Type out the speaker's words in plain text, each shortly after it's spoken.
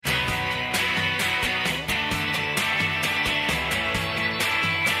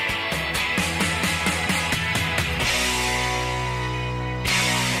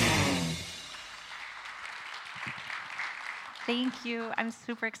Thank you. I'm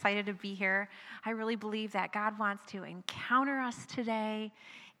super excited to be here. I really believe that God wants to encounter us today,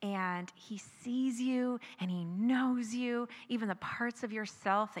 and he sees you, and he knows you, even the parts of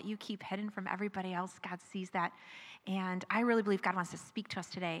yourself that you keep hidden from everybody else. God sees that, and I really believe God wants to speak to us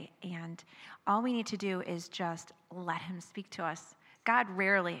today, and all we need to do is just let him speak to us. God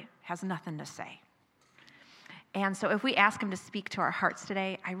rarely has nothing to say. And so if we ask him to speak to our hearts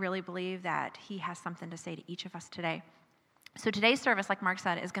today, I really believe that he has something to say to each of us today. So today's service, like Mark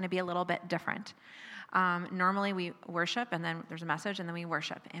said, is going to be a little bit different. Normally we worship, and then there's a message, and then we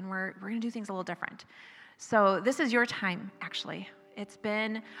worship. And we're going to do things a little different. So this is your time, actually. It's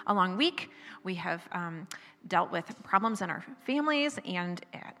been a long week. We have dealt with problems in our families and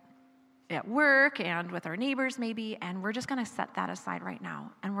at work and with our neighbors maybe, and we're just going to set that aside right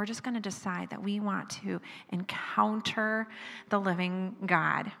now. And we're just going to decide that we want to encounter the living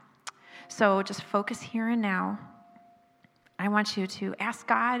God. So just focus here and now. I want you to ask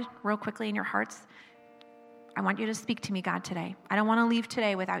God real quickly in your hearts. I want you to speak to me, God, today. I don't want to leave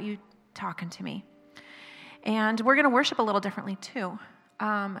today without you talking to me. And we're going to worship a little differently too.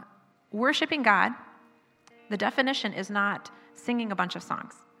 Worshiping God, the definition is not singing a bunch of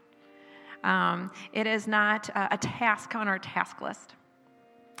songs. It is not a task on our task list.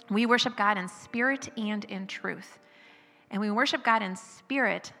 We worship God in spirit and in truth. And we worship God in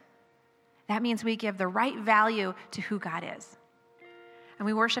spirit. That means we give the right value to who God is. And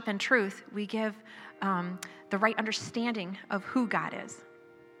we worship in truth. We give the right understanding of who God is.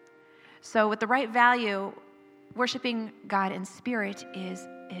 So with the right value, worshiping God in spirit is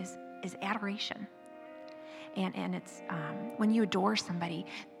adoration. And it's when you adore somebody,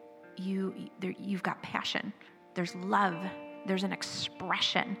 you've got passion. There's love. There's an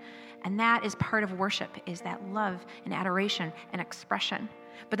expression. And that is part of worship, is that love and adoration and expression.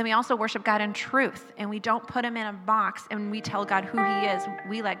 But then we also worship God in truth, and we don't put him in a box and we tell God who he is.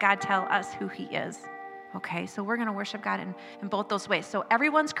 We let God tell us who he is. Okay, so we're going to worship God in both those ways. So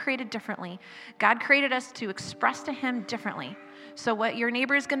everyone's created differently. God created us to express to him differently. So what your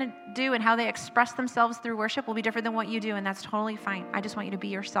neighbor is going to do and how they express themselves through worship will be different than what you do, and that's totally fine. I just want you to be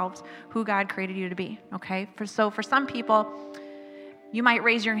yourselves, who God created you to be, okay? So for some people, you might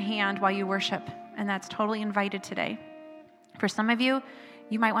raise your hand while you worship, and that's totally invited today. For some of you,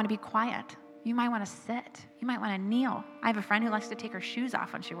 you might want to be quiet. You might want to sit. You might want to kneel. I have a friend who likes to take her shoes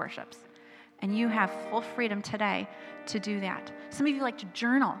off when she worships. And you have full freedom today to do that. Some of you like to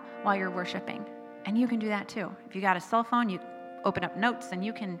journal while you're worshiping, and you can do that too. If you got a cell phone, you open up notes, and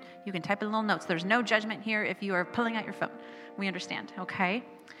you can type in little notes. There's no judgment here if you are pulling out your phone. We understand, okay?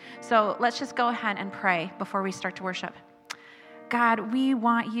 So let's just go ahead and pray before we start to worship. God, we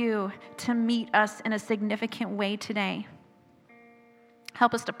want you to meet us in a significant way today.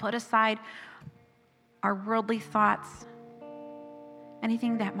 Help us to put aside our worldly thoughts,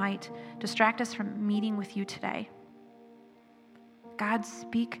 anything that might distract us from meeting with you today. God,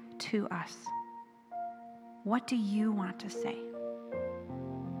 speak to us. What do you want to say?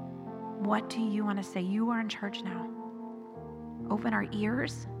 What do you want to say? You are in charge now. Open our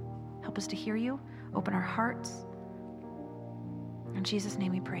ears. Help us to hear you. Open our hearts. In Jesus'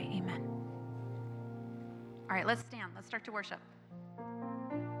 name we pray, amen. All right, let's stand. Let's start to worship.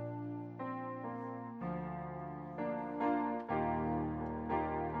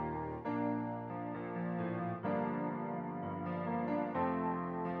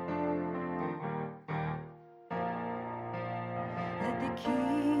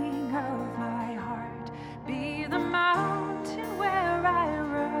 King of my heart, be the mountain where I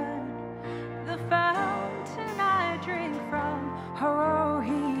run, the fountain I drink from. Oh,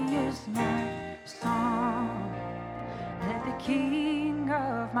 he is my song. Let the King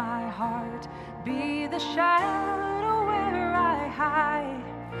of my heart be the shadow where I hide,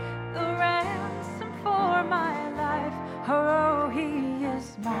 the ransom for my life. Oh, he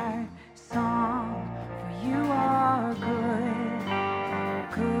is my song, for you are good.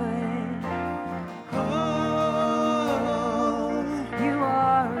 Good. Oh, you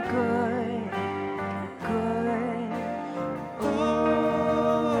are good, good.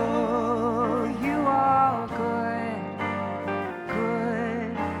 Oh, you are good,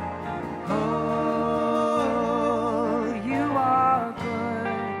 good. Oh,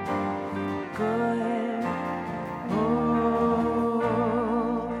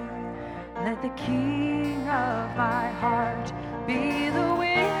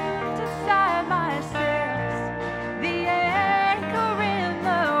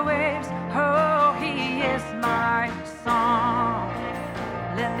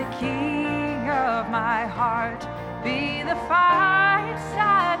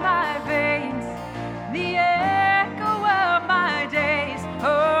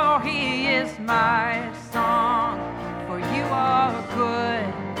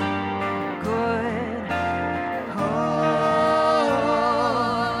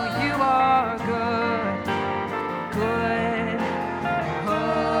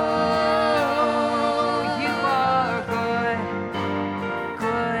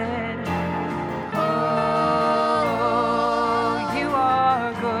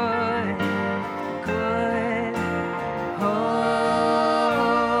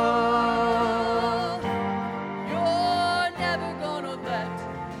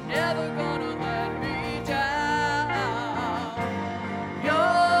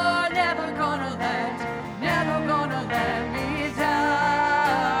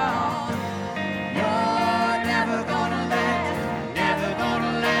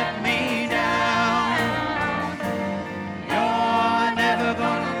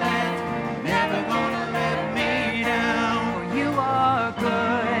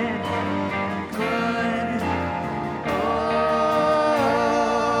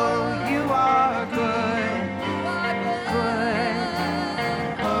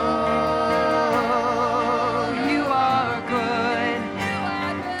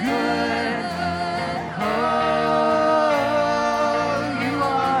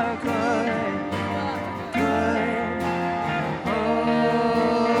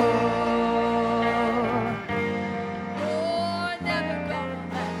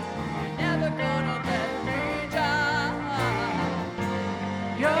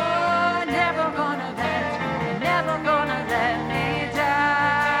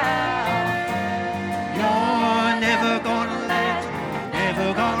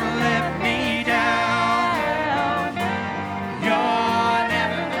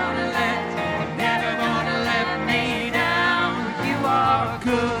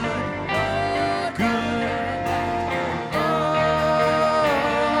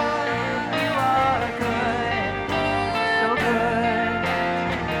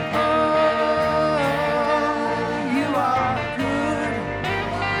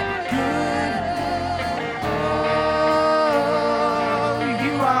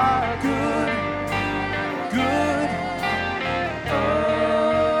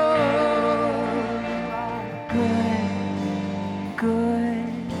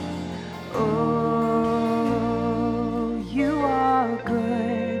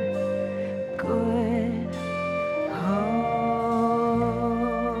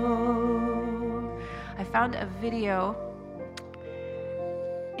 found a video,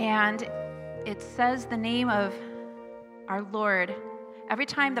 and it says the name of our Lord. Every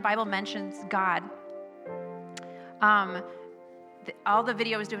time the Bible mentions God, all the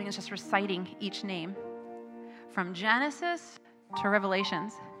video is doing is just reciting each name. From Genesis to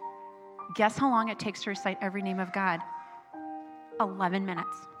Revelations. Guess how long it takes to recite every name of God? 11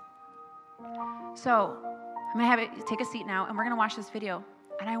 minutes. So I'm going to have it take a seat now, and we're going to watch this video.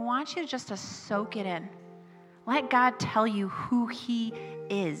 And I want you just to soak it in. Let God tell you who He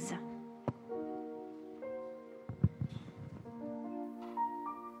is.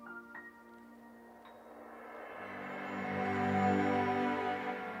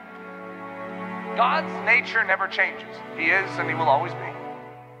 God's nature never changes. He is and He will always be.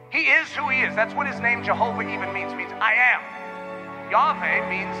 He is who He is. That's what His name Jehovah even means. It means I am. Yahweh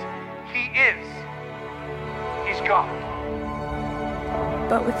means He is. He's God.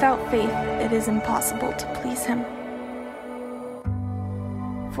 But without faith, it is impossible to please Him.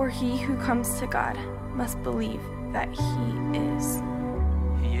 For he who comes to God must believe that He is.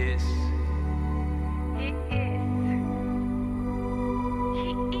 He is. He is.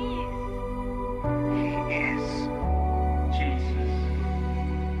 He is. Jesus.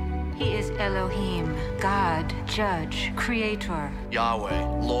 He is Elohim, God, Judge, Creator. Yahweh,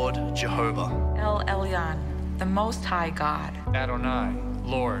 Lord, Jehovah. El Elyon, the Most High God. Adonai,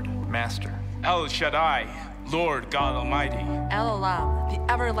 Lord, Master. El Shaddai, Lord God Almighty. El Olam,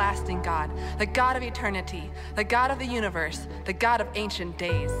 the everlasting God, the God of eternity, the God of the universe, the God of ancient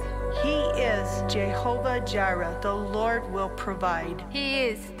days. He is Jehovah Jireh, the Lord will provide. He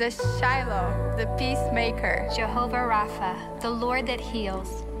is the Shiloh, the peacemaker. Jehovah Rapha, the Lord that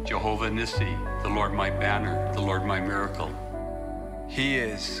heals. Jehovah Nissi, the Lord my banner, the Lord my miracle. He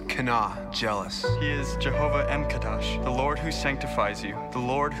is Kana, jealous. He is Jehovah Emkadash, the Lord who sanctifies you, the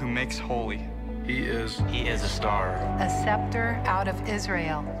Lord who makes holy. He is a star. A scepter out of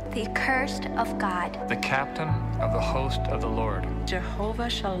Israel. The accursed of God. The captain of the host of the Lord. Jehovah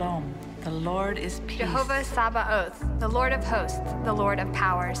Shalom, the Lord is peace. Jehovah Sabaoth, the Lord of hosts, the Lord of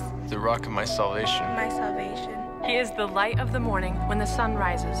powers. The rock of my salvation. My salvation. He is the light of the morning when the sun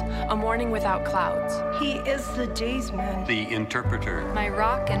rises, a morning without clouds. He is the daysman. The interpreter. My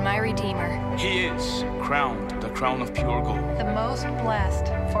rock and my redeemer. He is crowned, the crown of pure gold. The most blessed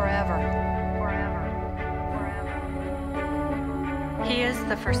forever. He is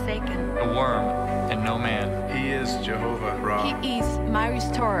the forsaken. A worm and no man. He is Jehovah Ra. He is my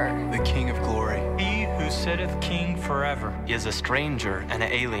restorer. The King of glory. He who sitteth king forever. He is a stranger and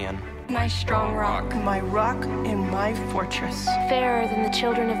an alien. My strong rock, my rock and my fortress. Fairer than the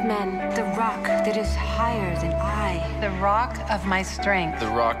children of men. The rock that is higher than I. The rock of my strength. The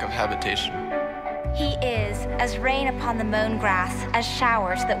rock of habitation. He is as rain upon the mown grass, as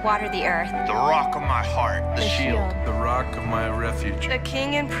showers that water the earth. The rock of my heart. The shield. The rock of my refuge. The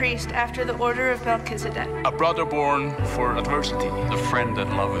king and priest after the order of Melchizedek. A brother born for adversity. The friend that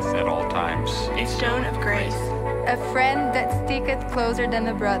loveth at all times. A stone of grace. A friend that sticketh closer than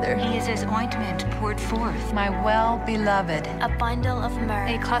a brother. He is his ointment poured forth. My well-beloved. A bundle of myrrh.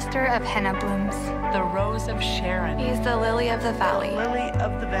 A cluster of henna blooms. The rose of Sharon. He is the lily of the valley. The lily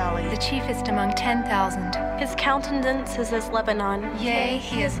of the valley. The chiefest among 10,000. His countenance is as Lebanon. Yea,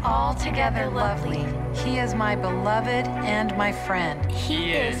 he is altogether lovely. He is my beloved and my friend.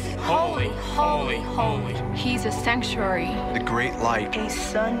 He is holy, holy, holy. He's a sanctuary. The great light. A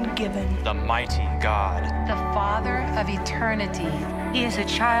son given. The mighty God. The Father of eternity. He is a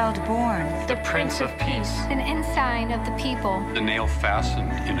child born. The Prince of Peace. An ensign of the people. The nail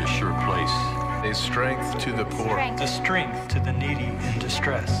fastened in a sure place. A strength to the poor. The strength to the needy in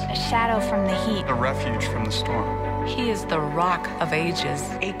distress. A shadow from the heat. A refuge from the storm. He is the rock of ages.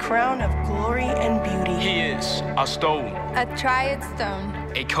 A crown of glory and beauty. He is a stone. A triad stone.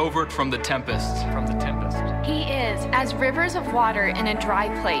 A covert from the tempest. He is as rivers of water in a dry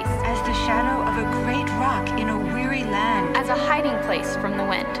place. As the shadow of a great rock in a weary land. As a hiding place from the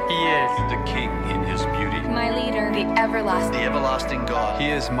wind. He is The king in his beauty. My leader. The everlasting. The everlasting God. He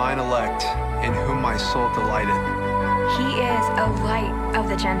is mine elect, in whom my soul delighteth. He is a light of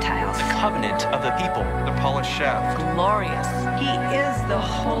the Gentiles. the covenant of the people. The polished shaft. Glorious. He is the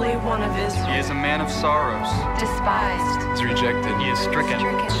Holy One of Israel. He is a man of sorrows. Despised. Is rejected. He is stricken.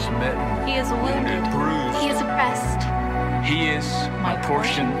 Smitten. He is wounded. Bruised. He is oppressed. He is my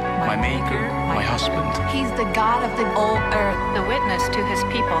portion, my maker, my husband. He's the God of the whole earth. The witness to his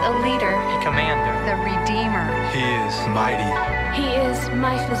people. The leader. The commander. The Redeemer. He is mighty. He is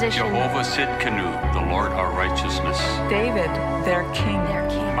my physician. Jehovah Sidkenu, the Lord our righteousness. David, their king. Their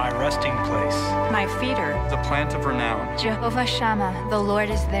king. my resting place, my feeder, the plant of renown. Jehovah Shammah, the Lord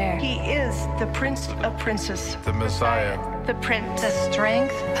is there. He is the Prince of Princes, the Messiah, the Prince, the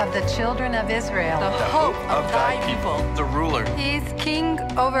strength of the children of Israel, the hope of thy people, the ruler. He is king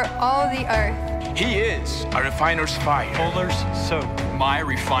over all the earth. He is a refiner's fire, fuller's soap, my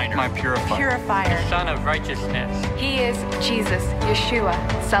refiner, my purifier, the Son of righteousness. He is Jesus, Yeshua,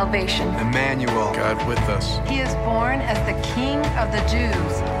 salvation. Emmanuel, God with us. He is born as the King of the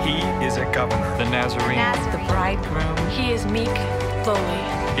Jews. He is a governor, the Nazarene, the bridegroom. He is meek,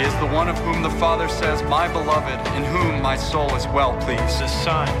 lowly. He is the one of whom the Father says, my beloved, in whom my soul is well pleased. The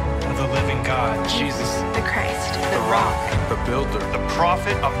Son of the living God. Jesus, the Christ, the rock, the builder, the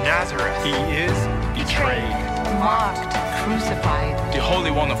prophet of Nazareth. He is betrayed, mocked, crucified. The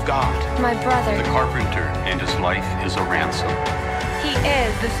Holy One of God. My brother. The carpenter, and his life is a ransom. He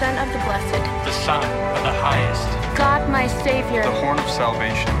is the Son of the Blessed. The Son of the Highest. God, my Savior. The horn of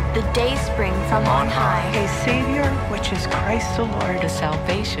salvation. The day spring from on high. A Savior, which is Christ the Lord. The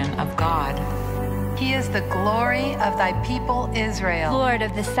salvation of God. He is the glory of thy people Israel. Lord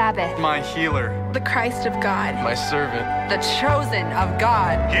of the Sabbath. My healer. The Christ of God. My servant. The chosen of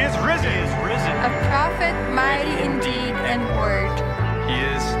God. He is risen. He is risen. A prophet mighty in deed and word. He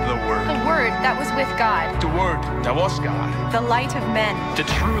is the Word. The Word that was with God. The Word that was God. The light of men. The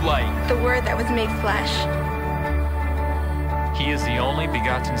true light. The Word that was made flesh. He is the only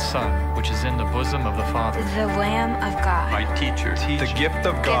begotten Son, which is in the bosom of the Father. The Lamb of God. My teacher. The gift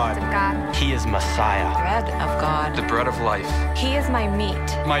of God. Gift of God. He is Messiah, Bread of God. The bread of life. He is my meat.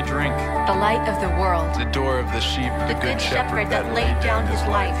 My drink. The light of the world. The door of the sheep. The good shepherd that laid down his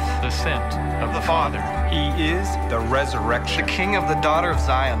life. The scent of the Father. He is the resurrection. The King of the daughter of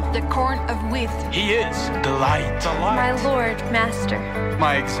Zion. The corn of wheat. He is the light. The light. My Lord, Master.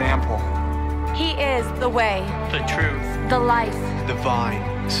 My example. He is the way. The truth. The life. The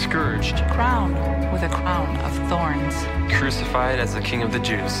vine. Scourged. Crowned with a crown of thorns. crucified as the King of the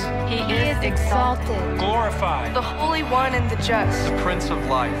Jews. He is exalted. Glorified. The Holy One and the Just. The Prince of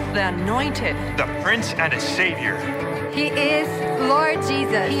Life. The Anointed. The Prince and a Savior. He is Lord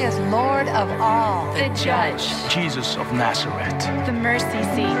Jesus. He is Lord of all. The Judge. Jesus of Nazareth. The mercy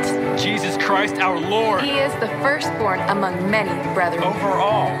seat. Jesus Christ our Lord. He is the firstborn among many brethren. Over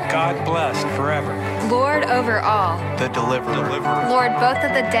all, God blessed forever. Lord over all. The Deliverer. Lord both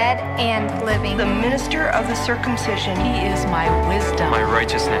of the dead and living. The minister of the circumcision. He is my wisdom. My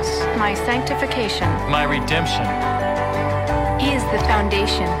righteousness. My sanctification. My redemption. He is the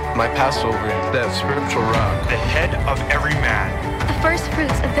foundation. My Passover. That spiritual rock. The head of every man. The first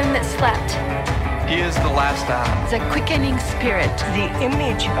fruits of them that slept. He is the last Adam. The quickening spirit. The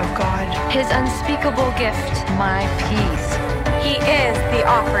image of God. His unspeakable gift. My peace. He is the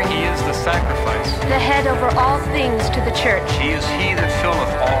offering. He is the sacrifice. The head over all things to the church. He is he that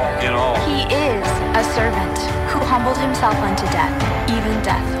filleth all in all. He is a servant who humbled himself unto death, even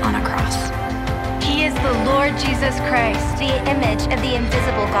death on a cross. He is the Lord Jesus Christ, the image of the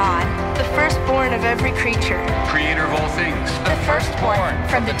invisible God, the firstborn of every creature, Creator of all things, the firstborn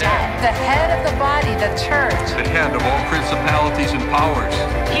from the dead, the head of the body, the church. the head of all principalities and powers.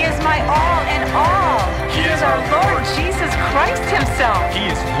 He is my all in all. He is our Lord Jesus Christ himself. He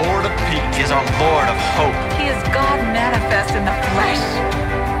is Lord of peace. He is our Lord of hope. He is God manifest in the flesh.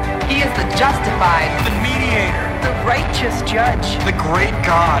 He is the justified, The mediator. the righteous judge, The great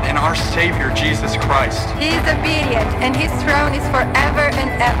God and our Savior, Jesus Christ. He is obedient, and his throne is forever and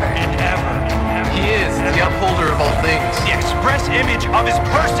ever. And ever. He is the upholder of all things. The express image of his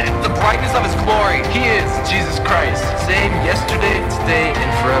person. The brightness of his glory. He is Jesus Christ. Same yesterday, today,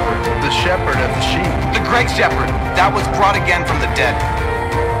 and forever. The shepherd of the sheep. The great shepherd that was brought again from the dead.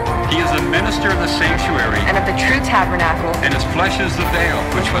 He is the minister of the sanctuary, And of the true tabernacle, and his flesh is the veil,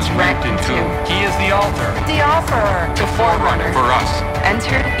 which was rent in two. He is the altar. the offerer, The forerunner for us.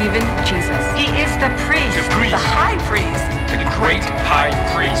 entered even Jesus. He is the priest, The priest. high priest, The great high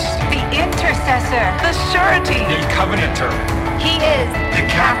priest. the intercessor, the surety. The covenanter. He is The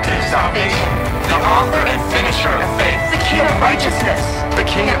captain of salvation. The author and finisher of faith. the king of righteousness. The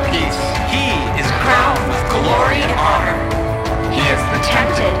King of peace. He is crowned with glory and honor. He is the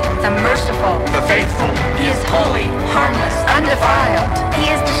tempted, the merciful, the faithful. He is holy, harmless, Undefiled. He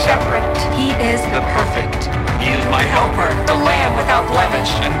is the shepherd. He is The perfect. He is my helper, the lamb without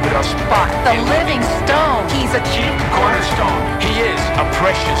blemish and without spot. The living stone. He's a chief cornerstone. He is A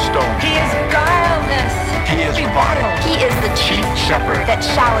precious stone. He is guileless. He is body. He is the chief shepherd. that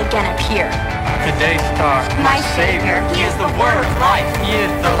shall again appear. The day star. My Savior. He is the word of life. He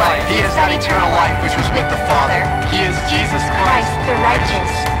is the life. He is that eternal life which was with the Father. He is Jesus Christ, the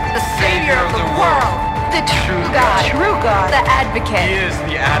righteous, the Savior of the world. The true God. True God. The advocate. He is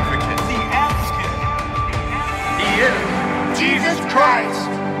the advocate. The advocate. He is Jesus Christ.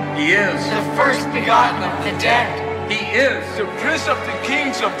 He is the first begotten of the dead. He is The Prince of the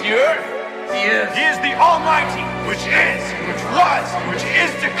Kings of the earth. He is He is the Almighty, which is, which was, which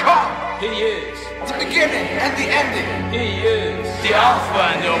is to come. He is The beginning and the ending. He is The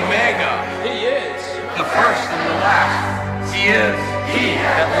Alpha and the Omega. He is The first and the last. He is He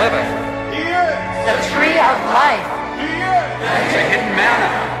that liveth. He is. The tree of life. He is. The hidden manna.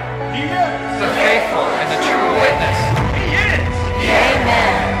 He is. The faithful and the true witness. He is.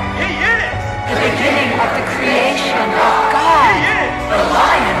 Amen. He is. The beginning of the creation of God. He is. The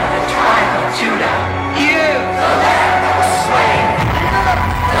Lion of the tribe of Judah. He is The Lamb that was slain.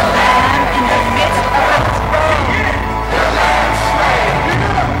 The Lamb in the midst of the throne. The Lamb slain.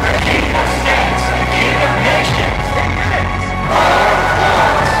 The King of saints. The King of nations. Lord of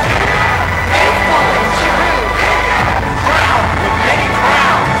lords. Faithful and true. Crowned with many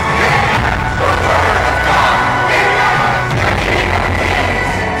crowns. The Word of God. The King of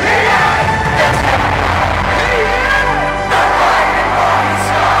kings. The Temple. The bright and morning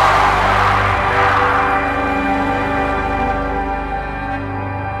star.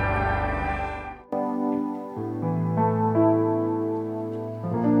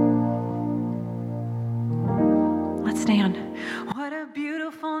 Let's stand. What a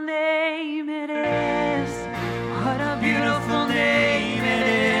beautiful name it is. What a beautiful name it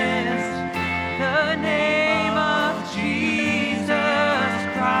is. The name of Jesus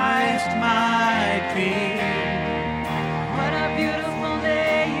Christ, my King. What a beautiful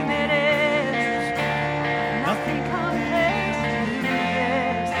name it is. Nothing compares to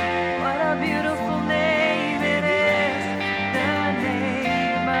this. What a beautiful name it is. The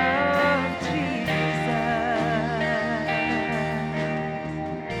name of Jesus.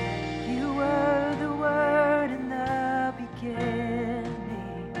 You were the Word in the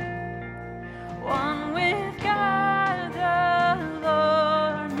beginning, one with God the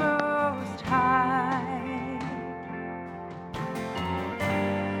Lord Most High.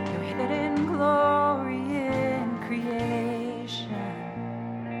 Your hidden glory in creation,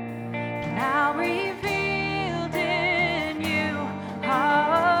 now revealed in you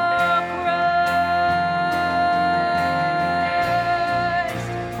are Christ.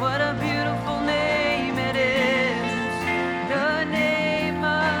 What a beautiful name it is, the name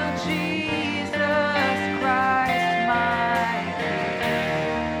of Jesus Christ, my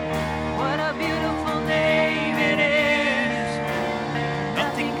King. What a beautiful name it is,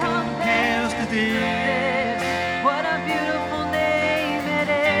 nothing compares to this. What a beautiful name it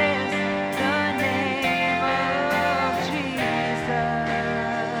is, the name of Jesus.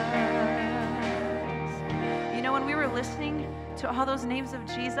 You know, when we were listening to all those names of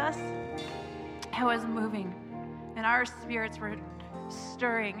Jesus, I was moving and our spirits were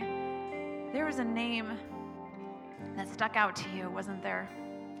stirring. There was a name that stuck out to you, wasn't there?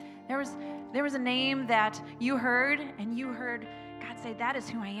 There was a name that you heard, and you heard God say, that is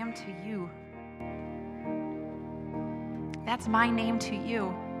who I am to you. That's my name to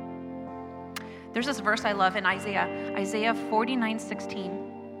you. There's this verse I love in Isaiah 49:16.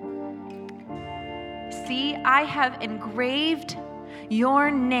 See, I have engraved your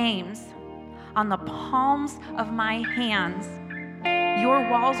names on the palms of my hands. Your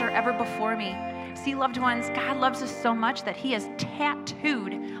walls are ever before me. See, loved ones, God loves us so much that he has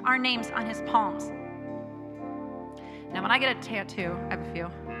tattooed our names on his palms. Now, when I get a tattoo, I have a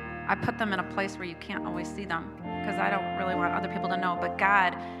few. I put them in a place where you can't always see them because I don't really want other people to know, but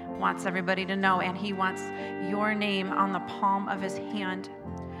God wants everybody to know, and he wants your name on the palm of his hand.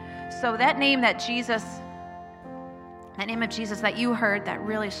 So that name of Jesus that you heard that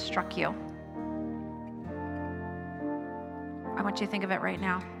really struck you, I want you to think of it right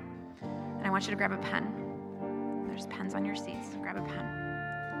now. And I want you to grab a pen. There's pens on your seats. Grab a pen.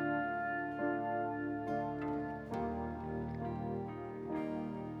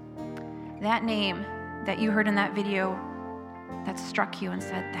 That name that you heard in that video that struck you and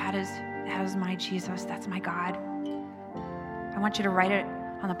said, that is my Jesus, that's my God. I want you to write it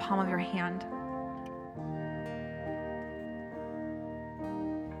on the palm of your hand.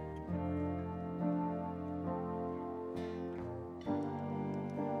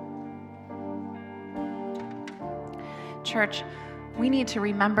 Church, we need to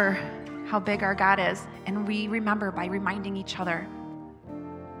remember how big our God is, and we remember by reminding each other.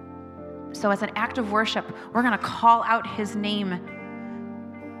 So as an act of worship, we're going to call out his name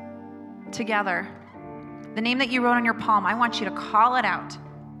together. The name that you wrote on your palm, I want you to call it out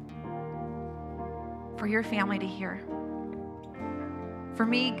for your family to hear. For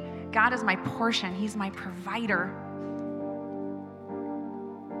me, God is my portion. He's my provider.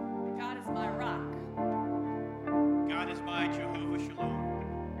 God is my rock. God is my Jehovah Shalom.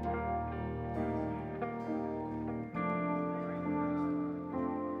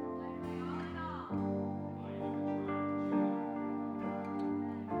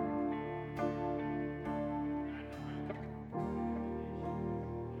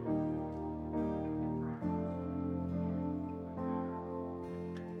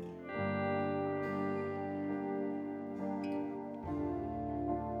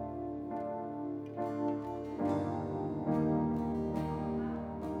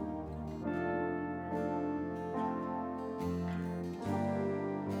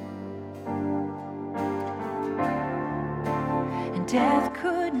 Death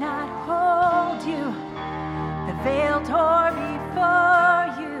could not hold you. The veil tore before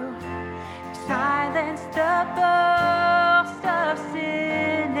you. You silenced the boast of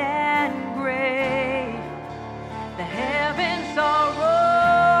sin and grave. The heavens are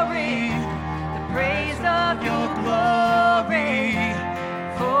roaring the praise of your glory.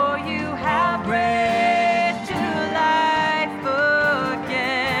 For you have raised to life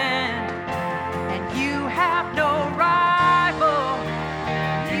again, and you have no right.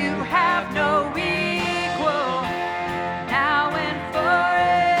 No equal, now and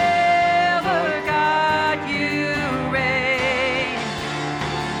forever, God, you reign.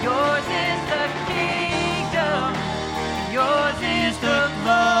 Yours is the kingdom, yours is the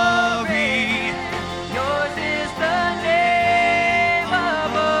glory, yours is the name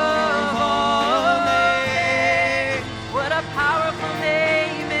above all names. What a powerful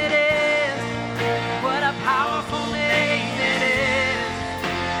name it is, what a powerful name it is.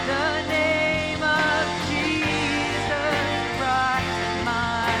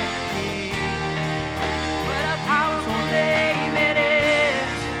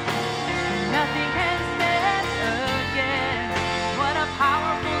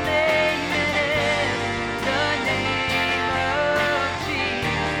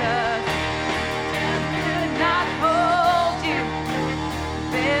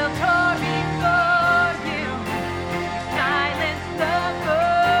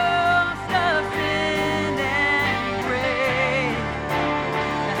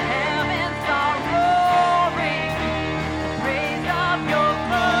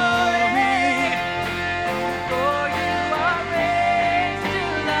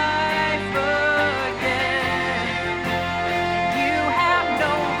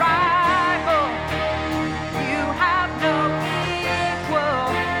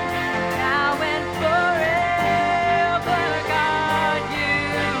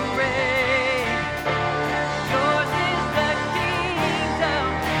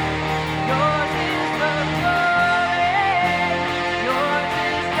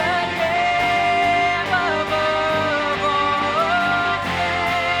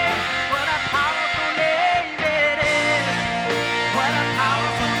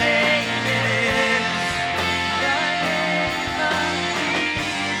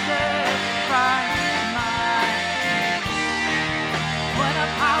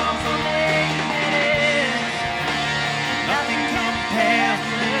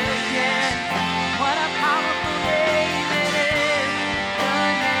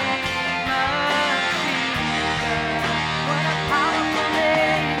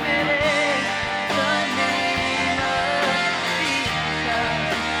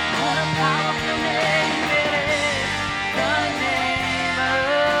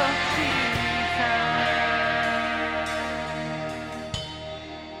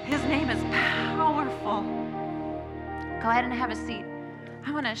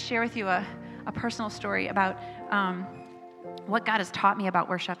 Share with you a personal story about what God has taught me about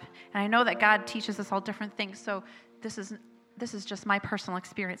worship. And I know that God teaches us all different things, so this is just my personal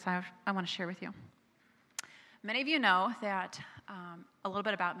experience I want to share with you. Many of you know that a little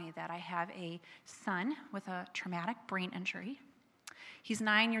bit about me, that I have a son with a traumatic brain injury. He's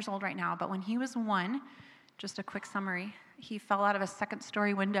 9 years old right now, but when he was 1, just a quick summary, he fell out of a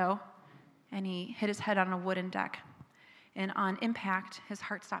second-story window and he hit his head on a wooden deck. And on impact, his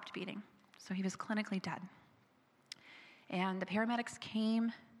heart stopped beating. So he was clinically dead. And the paramedics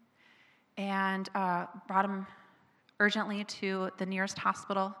came and brought him urgently to the nearest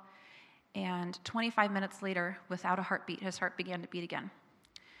hospital. And 25 minutes later, without a heartbeat, his heart began to beat again.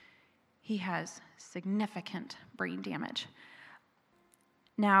 He has significant brain damage.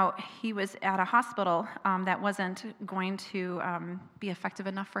 Now, he was at a hospital that wasn't going to be effective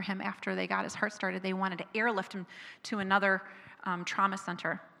enough for him after they got his heart started. They wanted to airlift him to another trauma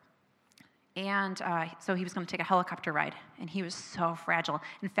center. And so he was going to take a helicopter ride, and he was so fragile.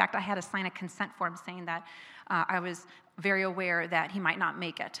 In fact, I had to sign a consent form saying that I was very aware that he might not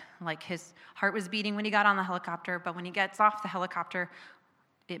make it. Like, his heart was beating when he got on the helicopter, but when he gets off the helicopter,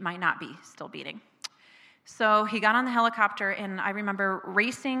 it might not be still beating. So he got on the helicopter, and I remember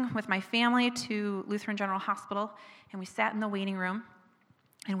racing with my family to Lutheran General Hospital, and we sat in the waiting room,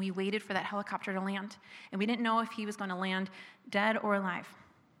 and we waited for that helicopter to land. And we didn't know if he was going to land dead or alive.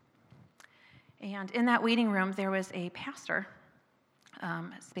 And in that waiting room, there was a pastor, a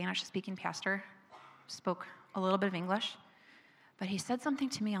Spanish-speaking pastor, spoke a little bit of English, but he said something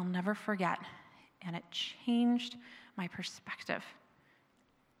to me I'll never forget, and it changed my perspective.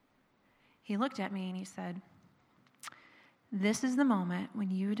 He looked at me and he said, "This is the moment when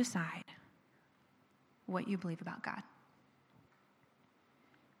you decide what you believe about God."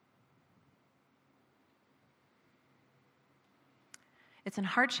 It's in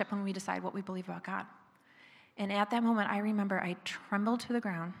hardship when we decide what we believe about God. And at that moment, I remember I trembled to the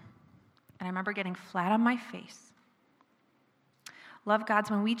ground, and I remember getting flat on my face. Love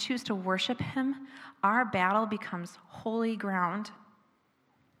God's when we choose to worship Him, our battle becomes holy ground.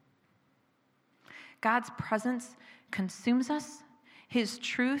 God's presence consumes us. His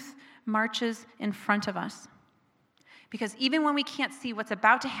truth marches in front of us. Because even when we can't see what's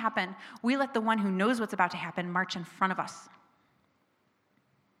about to happen, we let the one who knows what's about to happen march in front of us.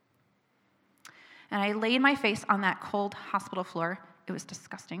 And I laid my face on that cold hospital floor. It was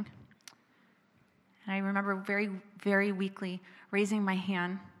disgusting. And I remember very, very weakly raising my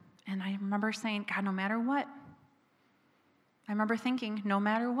hand, and I remember saying, "God, no matter what," I remember thinking, no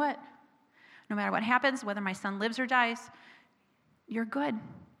matter what happens, whether my son lives or dies, you're good.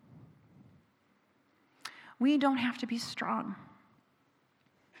 We don't have to be strong.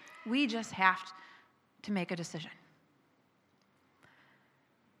 We just have to make a decision.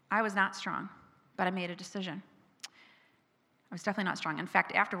 I was not strong, but I made a decision. I was definitely not strong. In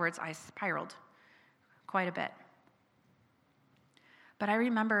fact, afterwards, I spiraled quite a bit. But I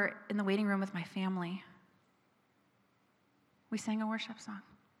remember in the waiting room with my family, we sang a worship song.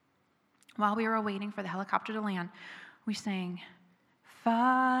 While we were waiting for the helicopter to land, we sang,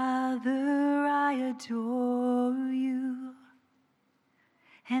 "Father, I adore you,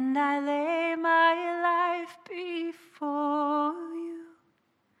 and I lay my life before you.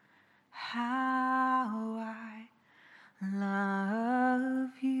 How I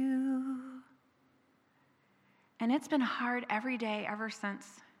love you." And it's been hard every day ever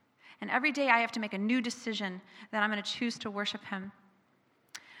since. And every day I have to make a new decision that I'm going to choose to worship Him.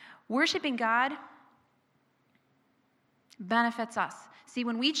 Worshiping God benefits us. See,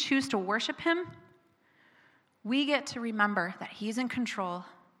 when we choose to worship Him, we get to remember that He's in control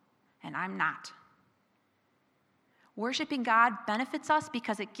and I'm not. Worshiping God benefits us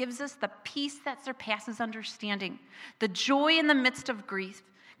because it gives us the peace that surpasses understanding, the joy in the midst of grief,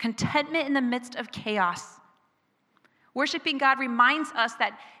 contentment in the midst of chaos. Worshiping God reminds us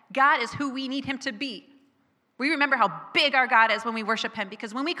that God is who we need Him to be. We remember how big our God is when we worship Him,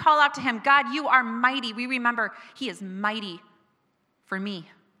 because when we call out to Him, "God, you are mighty," we remember He is mighty for me.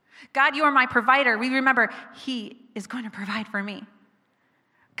 "God, you are my provider," we remember He is going to provide for me.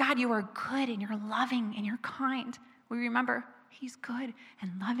 "God, you are good and you're loving and you're kind," we remember He's good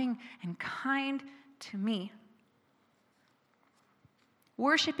and loving and kind to me.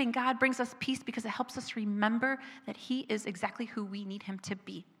 Worshiping God brings us peace because it helps us remember that He is exactly who we need Him to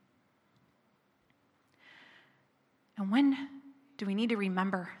be. And when do we need to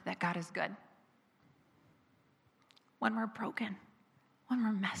remember that God is good? When we're broken, when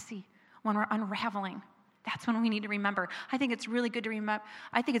we're messy, when we're unraveling. That's when we need to remember. I think it's really good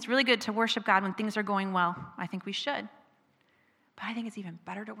to worship God when things are going well. I think we should. But I think it's even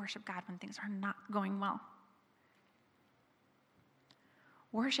better to worship God when things are not going well.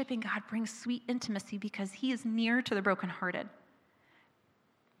 Worshiping God brings sweet intimacy because He is near to the brokenhearted.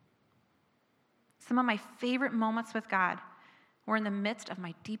 Some of my favorite moments with God were in the midst of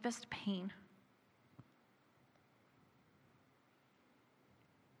my deepest pain.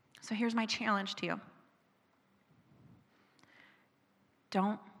 So here's my challenge to you.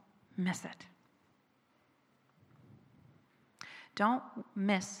 Don't miss it. Don't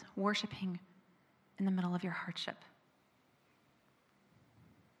miss worshiping in the middle of your hardship.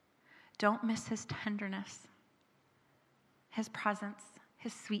 Don't miss His tenderness, His presence,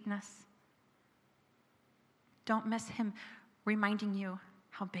 His sweetness. Don't miss Him reminding you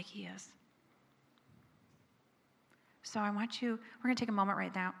how big He is. So we're going to take a moment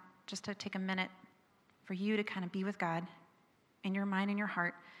right now, just to take a minute for you to kind of be with God in your mind and your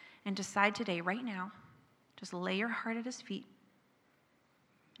heart and decide today, right now, just lay your heart at His feet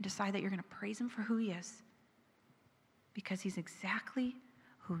and decide that you're going to praise him for who he is, because he's exactly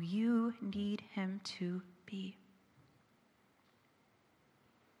who you need him to be.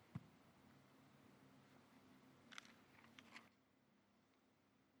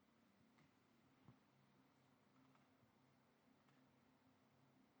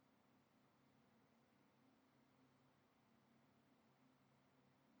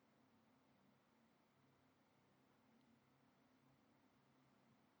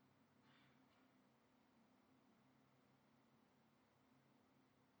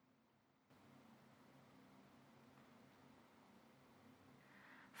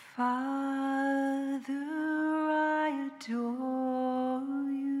 Father, I adore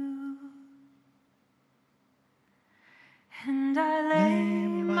you, and I lay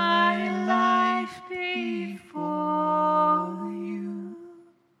my life before you.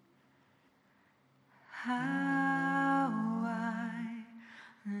 How I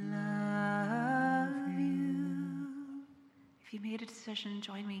love you. If you made a decision,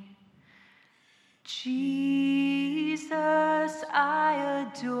 join me. Jesus, I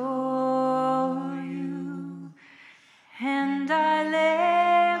adore you, and I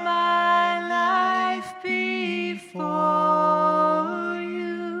lay my life before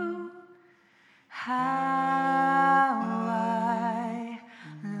you. How I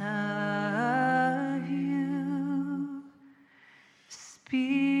love you. Spirit,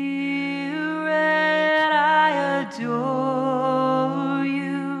 I adore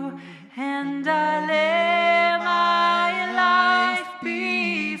you, and I lay my life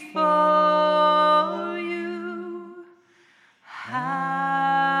before you.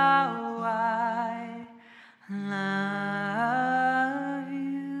 How I love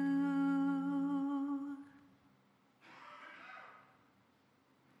you.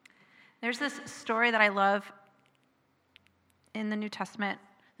 There's this story that I love in the New Testament.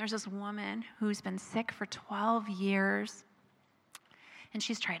 There's this woman who's been sick for 12 years. And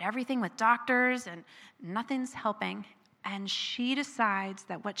she's tried everything with doctors and nothing's helping. And she decides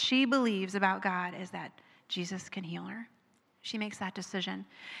that what she believes about God is that Jesus can heal her. She makes that decision.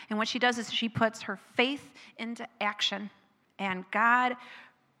 And what she does is she puts her faith into action. And God,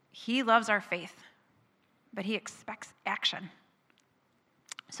 he loves our faith, but he expects action.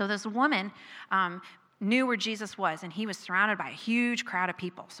 So this woman knew where Jesus was, and he was surrounded by a huge crowd of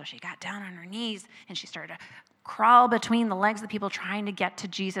people. So she got down on her knees and she started to crawl between the legs of the people trying to get to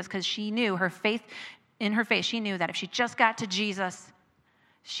Jesus, because she knew she knew that if she just got to Jesus,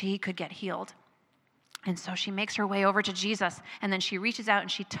 she could get healed. And so she makes her way over to Jesus, and then she reaches out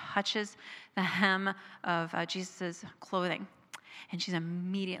and she touches the hem of Jesus' clothing, and she's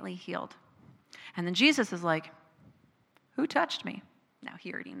immediately healed. And then Jesus is like, "Who touched me?" Now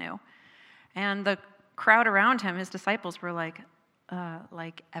he already knew. And the crowd around him, his disciples, were like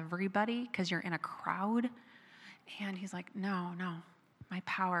everybody, because you're in a crowd. And he's like, no, my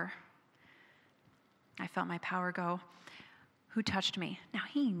power. I felt my power go. Who touched me? Now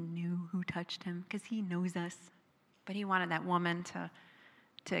he knew who touched him, because he knows us. But he wanted that woman to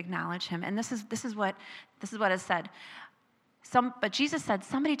acknowledge him. And this is what is said. But Jesus said,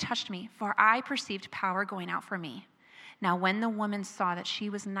 "Somebody touched me, for I perceived power going out from me." Now when the woman saw that she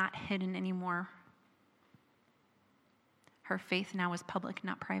was not hidden anymore, her faith now was public,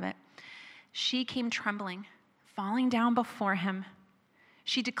 not private, she came trembling, falling down before him.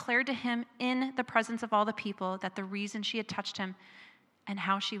 She declared to him in the presence of all the people that the reason she had touched him and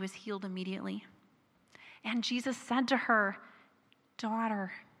how she was healed immediately. And Jesus said to her,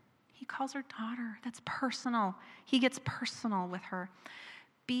 "Daughter," he calls her daughter. That's personal. He gets personal with her.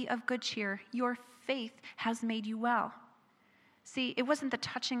 "Be of good cheer. Your faith has made you well." See, it wasn't the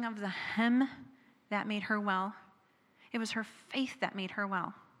touching of the hem that made her well. It was her faith that made her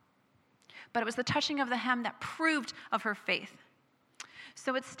well. But it was the touching of the hem that proved of her faith.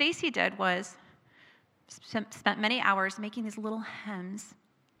 So what Stacy did was spent many hours making these little hems,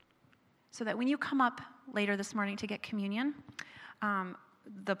 so that when you come up later this morning to get communion,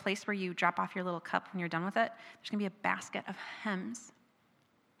 the place where you drop off your little cup when you're done with it, there's going to be a basket of hems.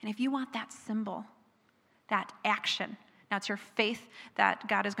 And if you want that symbol, that action, now it's your faith that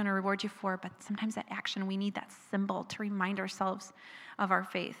God is going to reward you for, but sometimes that action, we need that symbol to remind ourselves of our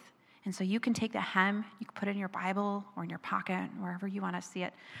faith. And so you can take the hem, you can put it in your Bible or in your pocket, wherever you want to see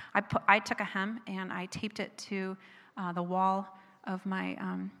it. I took a hem and I taped it to the wall of my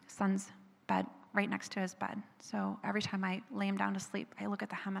son's bed, right next to his bed. So every time I lay him down to sleep, I look at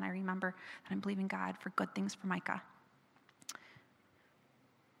the hem and I remember that I'm believing God for good things for Micah.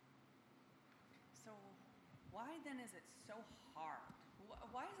 So why then is it so hard?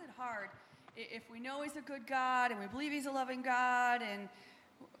 Why is it hard if we know he's a good God and we believe he's a loving God, and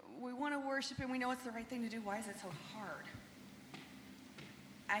we want to worship and we know it's the right thing to do. Why is it so hard?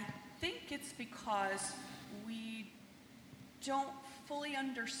 I think it's because we don't fully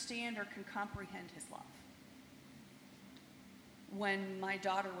understand or can comprehend his love. When my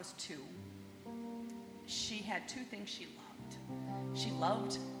daughter was 2, she had 2 things she loved. She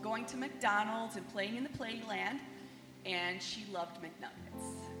loved going to McDonald's and playing in the playland, and she loved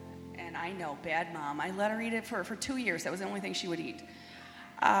McNuggets. And I know, bad mom. I let her eat it for 2 years. That was the only thing she would eat.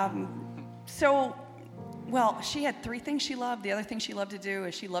 She had 3 things she loved. The other thing she loved to do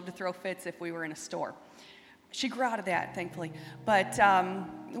is she loved to throw fits if we were in a store. She grew out of that, thankfully. But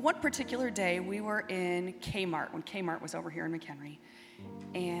one particular day, we were in Kmart, when Kmart was over here in McHenry.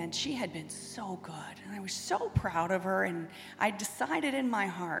 And she had been so good. And I was so proud of her. And I decided in my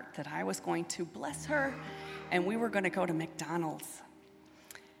heart that I was going to bless her, and we were going to go to McDonald's.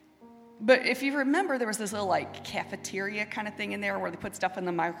 But if you remember, there was this little cafeteria kind of thing in there where they put stuff in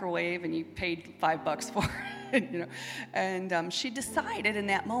the microwave and you paid $5 for it, And she decided in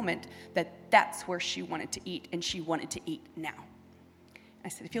that moment that that's where she wanted to eat, and she wanted to eat now. I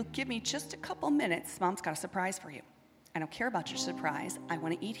said, if you'll give me just a couple minutes, Mom's got a surprise for you. I don't care about your surprise. I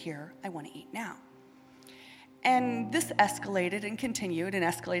want to eat here. I want to eat now. And this escalated and continued and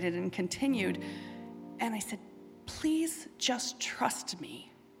escalated and continued. And I said, please just trust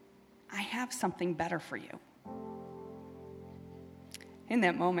me. I have something better for you. In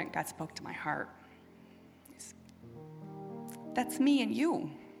that moment, God spoke to my heart. That's me and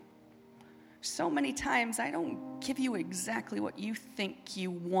you. So many times, I don't give you exactly what you think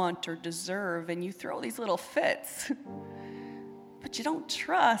you want or deserve, and you throw these little fits. But you don't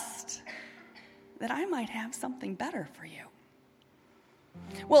trust that I might have something better for you.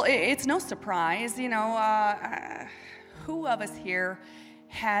 Well, it's no surprise, who of us here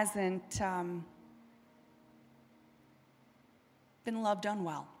hasn't been loved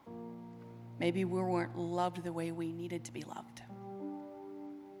unwell? Maybe we weren't loved the way we needed to be loved.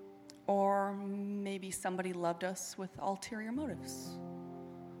 Or maybe somebody loved us with ulterior motives.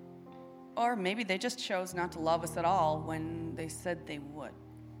 Or maybe they just chose not to love us at all when they said they would.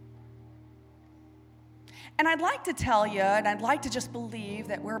 And I'd like to tell you, and I'd like to just believe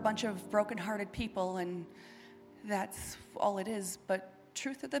that we're a bunch of broken-hearted people and that's all it is, but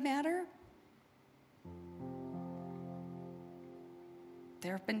truth of the matter,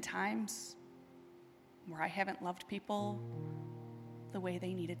 there have been times where I haven't loved people the way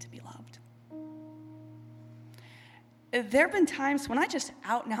they needed to be loved. There have been times when I just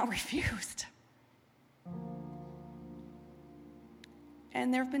out and out refused.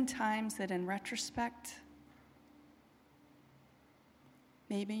 And there have been times that in retrospect,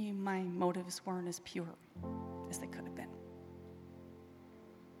 maybe my motives weren't as pure as they could have been.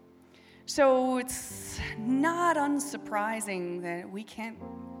 So it's not unsurprising that we can't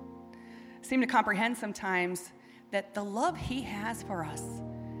seem to comprehend sometimes that the love he has for us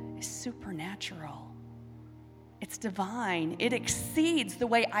is supernatural. It's divine. It exceeds the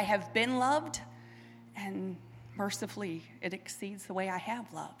way I have been loved, and mercifully, it exceeds the way I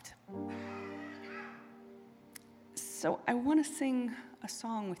have loved. So I want to sing a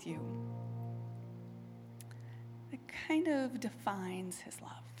song with you that kind of defines his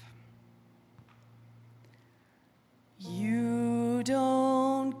love. You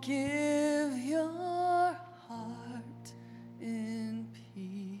don't give your heart in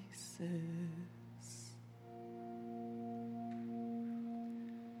pieces.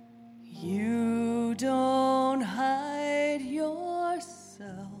 You don't hide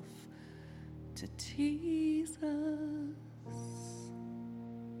yourself to tease us.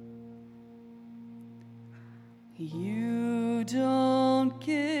 You don't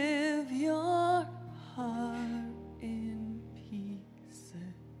give your heart in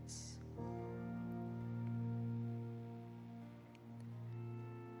pieces.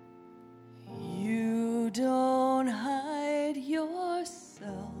 You don't hide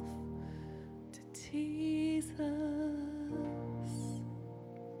yourself to tease us.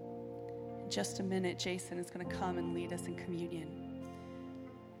 In just a minute, Jason is going to come and lead us in communion.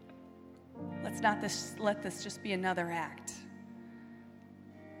 Let's not let this just be another act,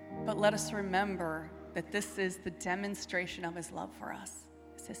 but let us remember that this is the demonstration of his love for us.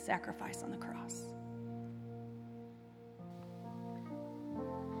 It's his sacrifice on the cross.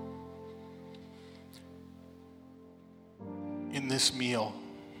 In this meal,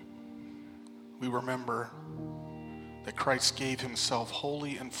 we remember that Christ gave himself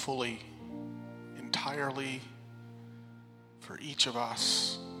wholly and fully, entirely for each of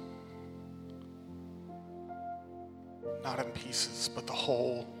us. Not in pieces, but the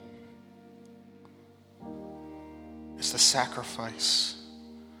whole. It's the sacrifice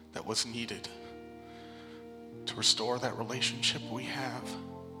that was needed to restore that relationship we have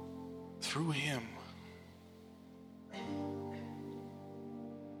through him.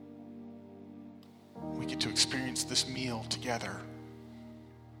 We get to experience this meal together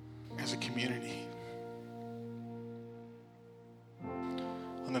as a community.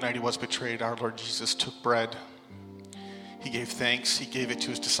 On the night he was betrayed, our Lord Jesus took bread. He gave thanks. He gave it to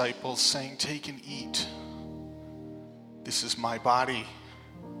his disciples, saying, "Take and eat. This is my body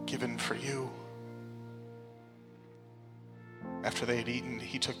given for you." After they had eaten,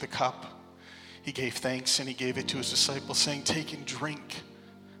 he took the cup. He gave thanks and he gave it to his disciples, saying, "Take and drink.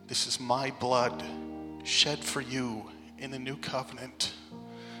 This is my blood shed for you in the new covenant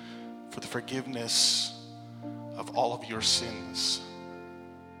for the forgiveness of all of your sins."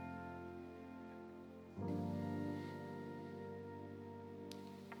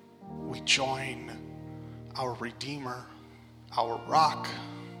 We join our Redeemer, our Rock,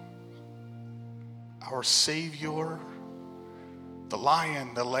 our Savior, the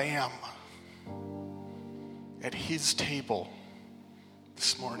Lion, the Lamb, at his table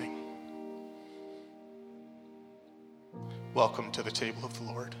this morning. Welcome to the table of the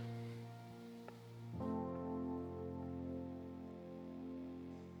Lord.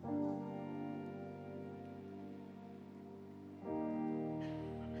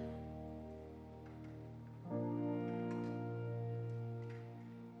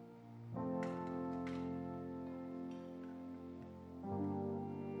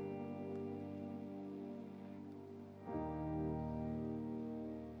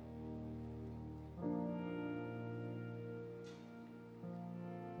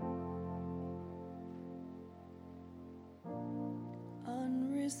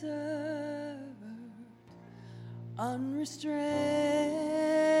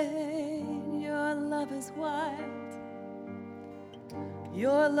 Unrestrained, your love is wild.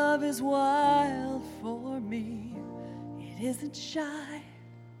 Your love is wild for me. It isn't shy.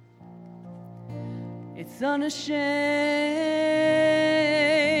 It's unashamed.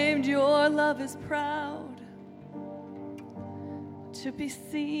 Your love is proud to be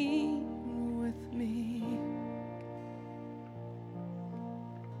seen with me.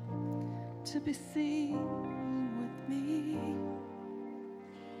 To be seen with me.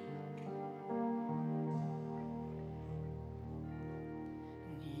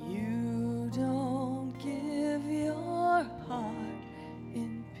 You don't give your heart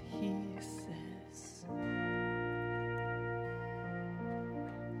in pieces.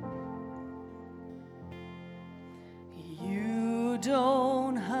 You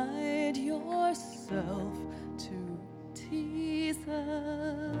don't hide yourself to tease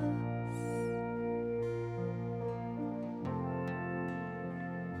us.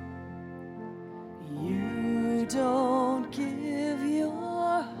 You don't give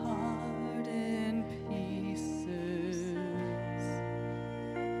your heart in pieces.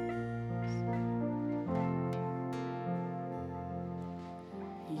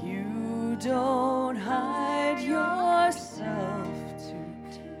 You don't hide yourself to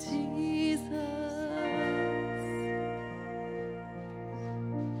tease us.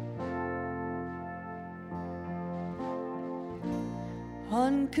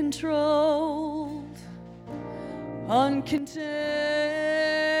 Uncontrolled,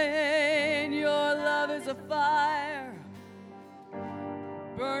 uncontained, your love is a fire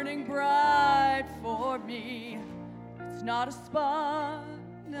burning bright for me. It's not a spark,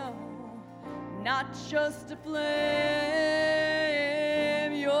 no, not just a flame.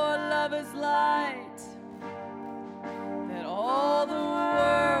 Your love is light that all the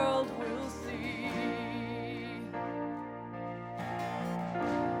world will see.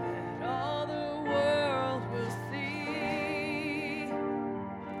 That all the world will see.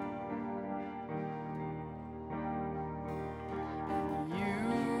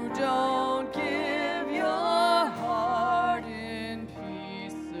 You don't give your heart in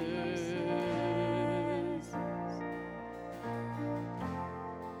pieces.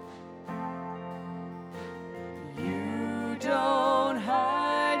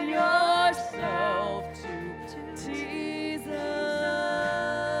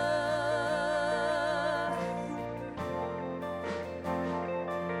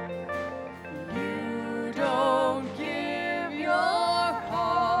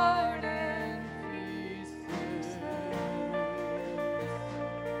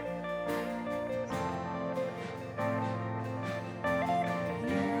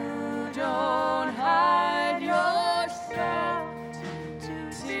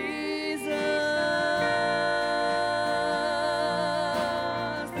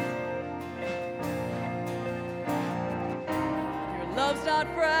 love's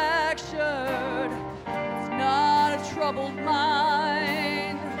not fractured. It's not a troubled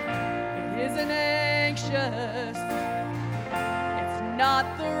mind. It isn't anxious. It's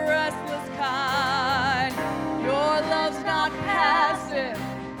not the restless kind. Your love's not passive.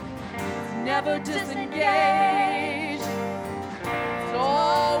 It's never disengaged. It's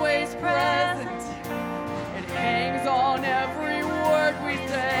always present. It hangs on every word we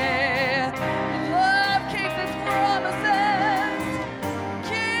say. Love keeps its promises,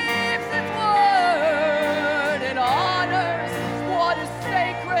 keeps its word. It honors what is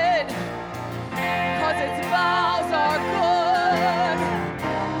sacred, 'cause its vows are good.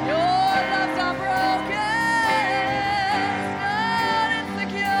 Your love's not broken, it's not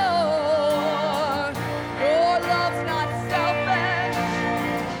insecure. Your love's not selfish.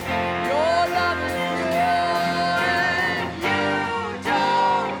 Your love is pure, and you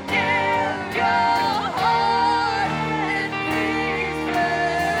don't give your heart in pieces.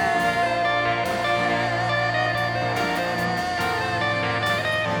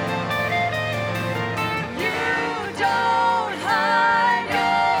 You don't hide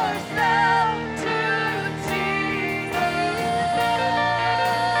yourself to tease us.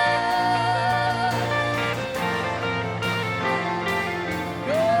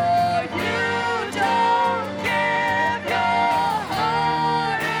 You don't give your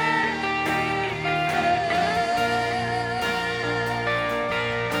heart in pieces.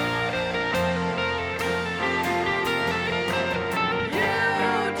 You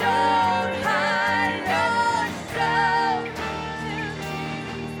don't hide yourself to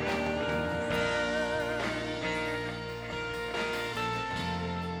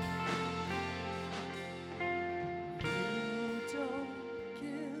You don't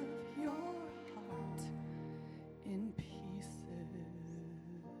give your heart in pieces.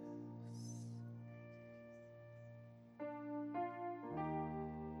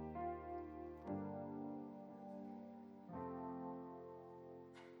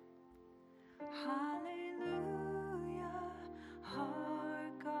 Hallelujah, our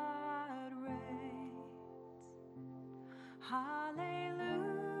God reigns.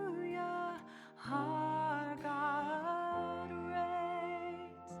 Hallelujah, our God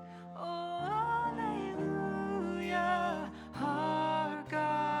reigns. Oh, hallelujah, our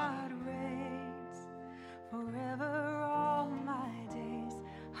God reigns. Forever all my days.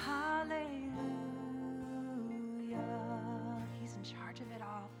 Hallelujah. He's in charge of it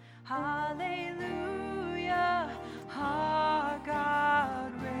all. Hallelujah, our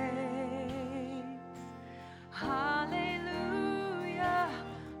God reigns. Hallelujah,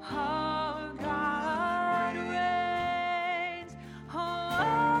 our God reigns. Oh,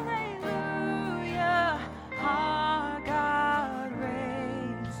 hallelujah, our God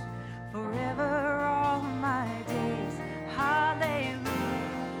reigns. Forever all my days. Hallelujah.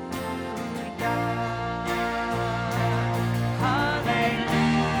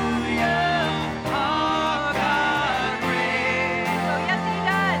 Hallelujah,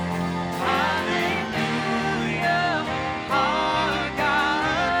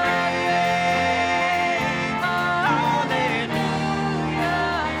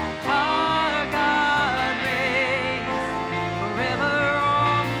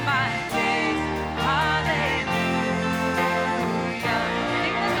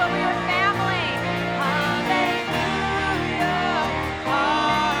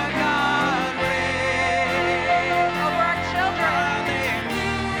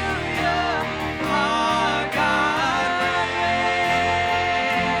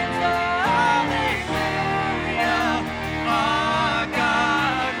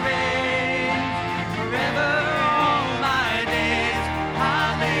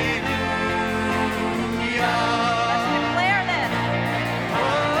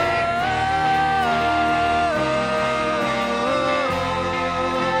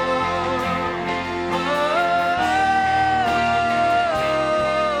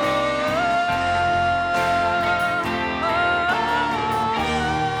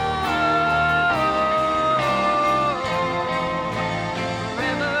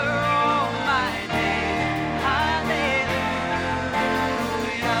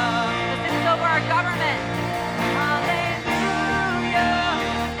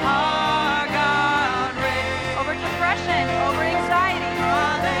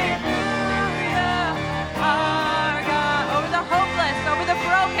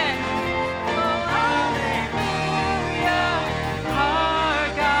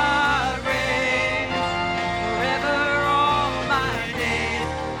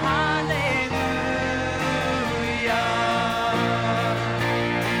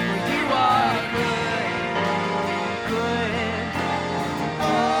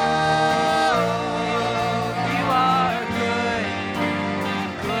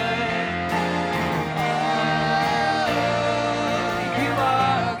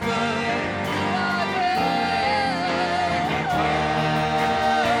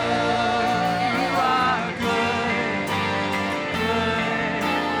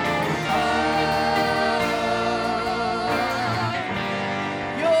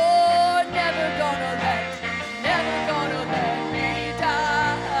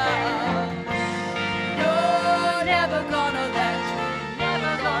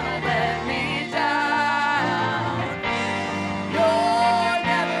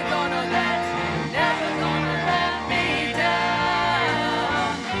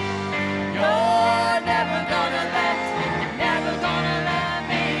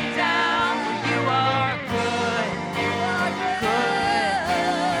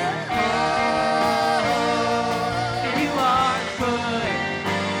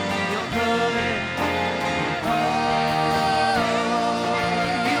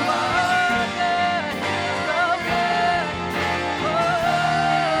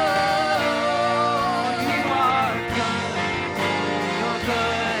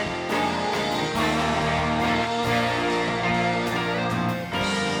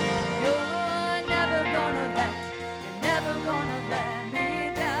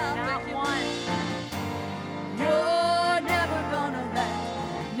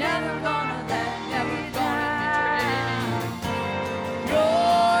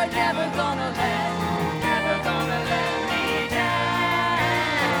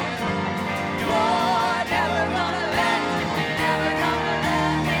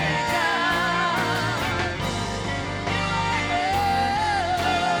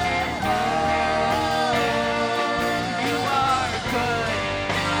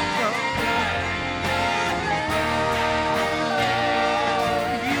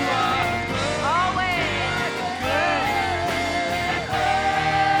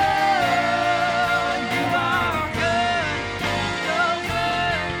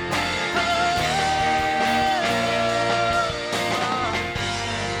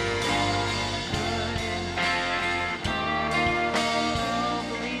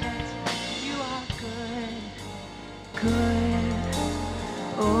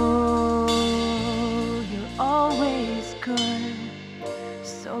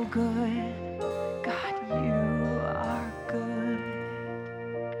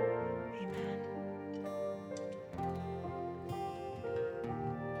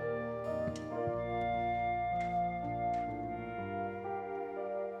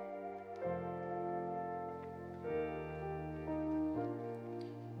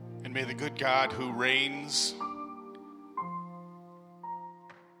 And may the good God who reigns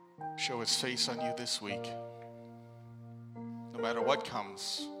show his face on you this week. No matter what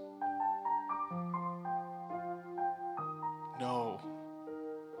comes, know,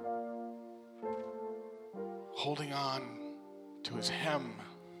 holding on to his hem,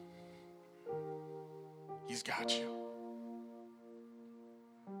 he's got you.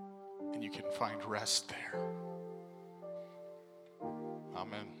 And you can find rest there.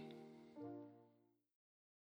 Amen.